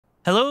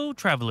Hello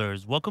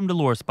travelers, welcome to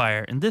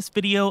Lorespire. In this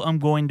video, I'm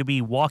going to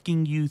be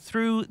walking you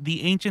through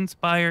the Ancient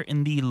Spire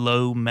in the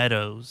Low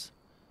Meadows.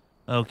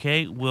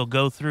 Okay, we'll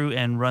go through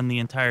and run the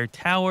entire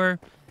tower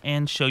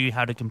and show you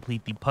how to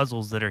complete the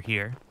puzzles that are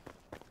here.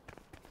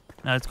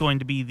 Now it's going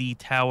to be the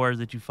tower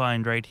that you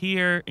find right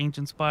here,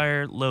 Ancient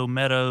Spire, Low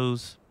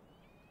Meadows.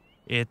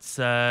 It's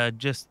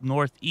just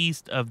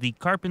northeast of the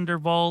Carpenter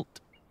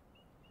Vault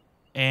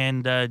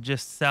and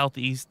just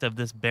southeast of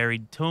this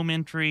buried tome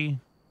entry.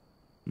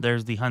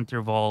 There's the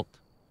Hunter Vault,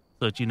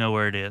 so that you know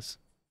where it is.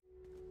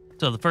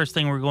 So the first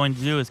thing we're going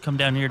to do is come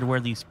down here to where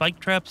these spike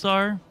traps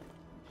are.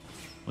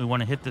 We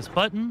want to hit this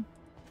button.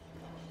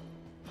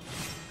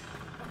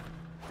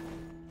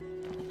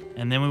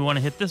 And then we want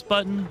to hit this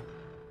button.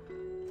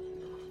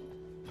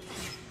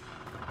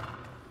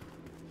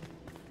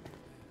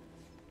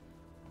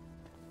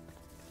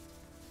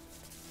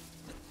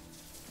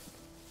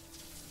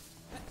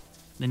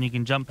 Then you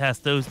can jump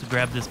past those to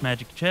grab this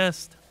magic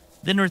chest.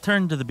 Then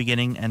return to the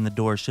beginning and the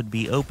door should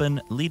be open,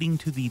 leading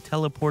to the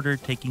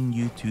teleporter taking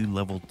you to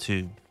level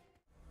 2.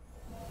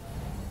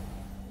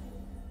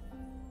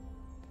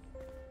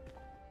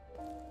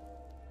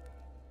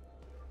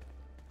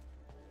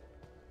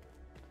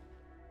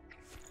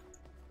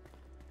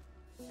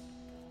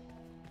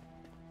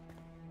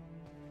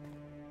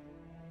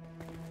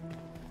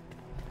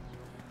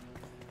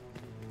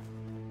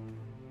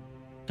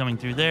 Coming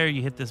through there,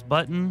 you hit this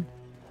button.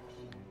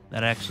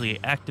 That actually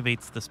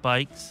activates the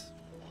spikes.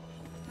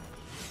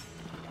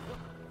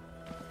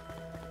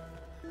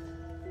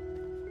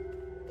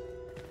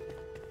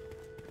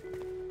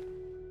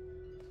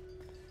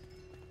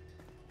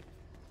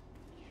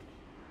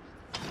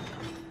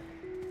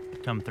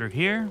 Come through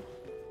here.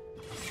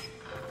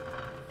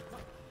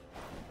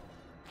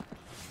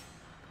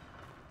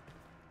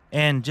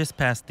 And just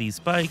past these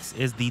spikes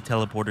is the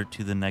teleporter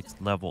to the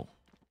next level.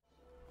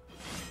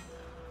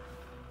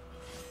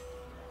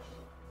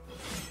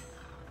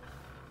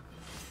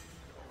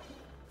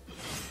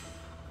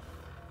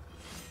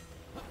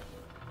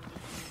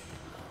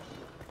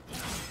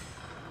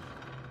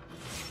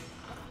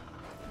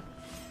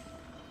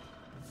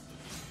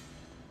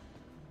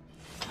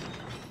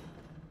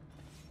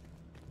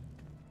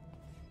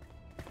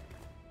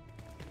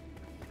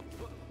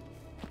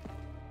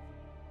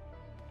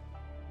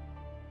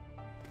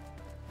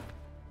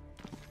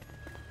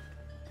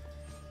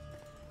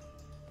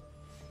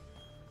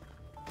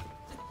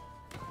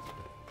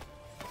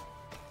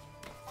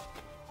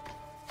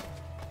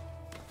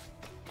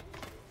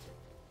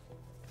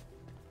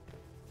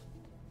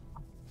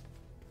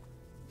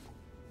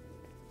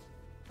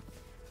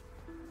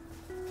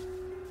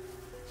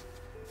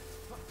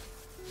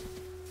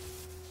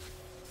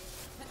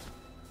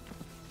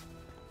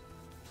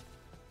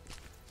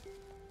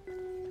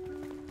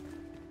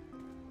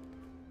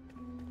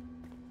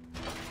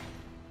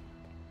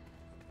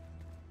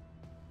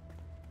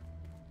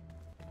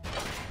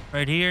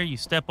 Right here, you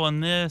step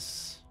on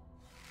this,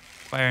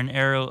 fire an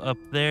arrow up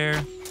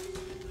there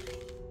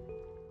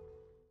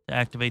to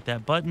activate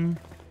that button.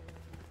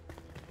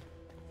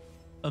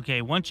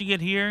 Okay, once you get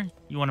here,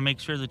 you want to make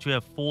sure that you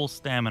have full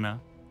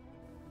stamina.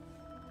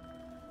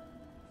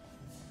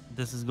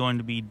 This is going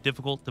to be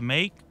difficult to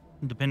make.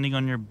 Depending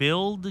on your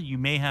build, you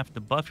may have to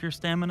buff your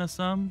stamina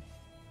some.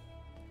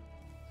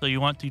 So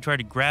you want to try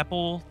to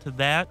grapple to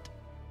that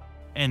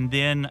and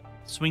then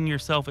swing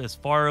yourself as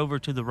far over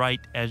to the right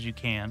as you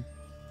can.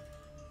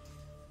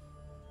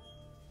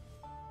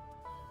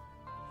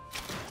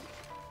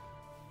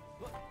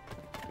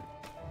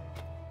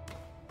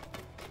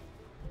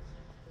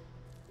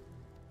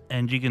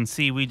 And you can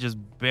see we just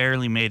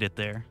barely made it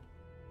there.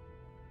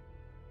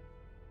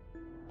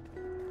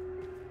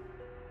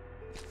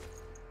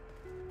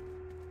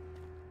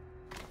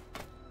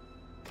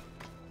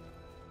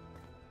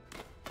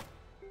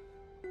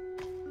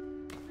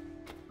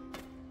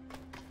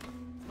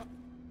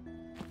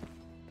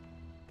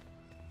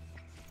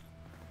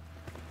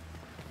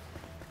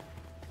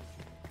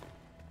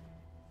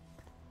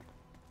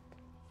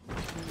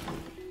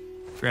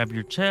 Grab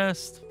your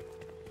chest.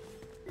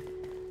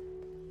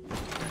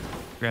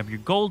 Grab your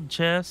gold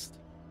chest.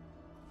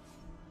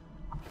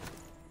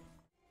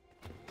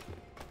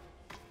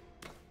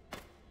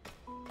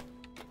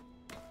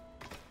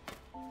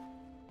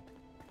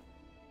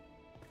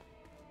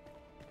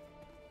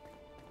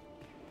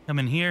 Come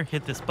in here,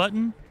 hit this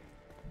button.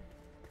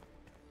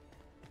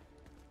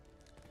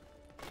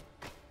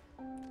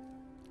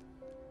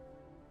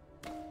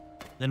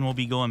 Then we'll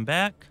be going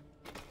back.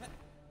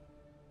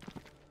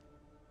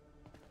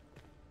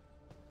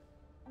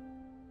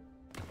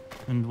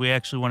 And we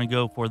actually want to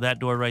go for that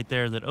door right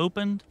there that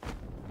opened.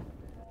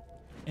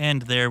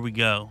 And there we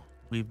go.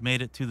 We've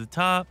made it to the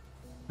top.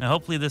 Now,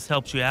 hopefully this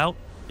helps you out.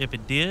 If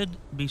it did,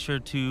 be sure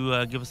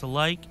to give us a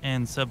like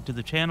and sub to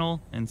the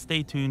channel. And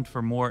stay tuned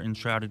for more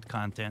Enshrouded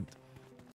content.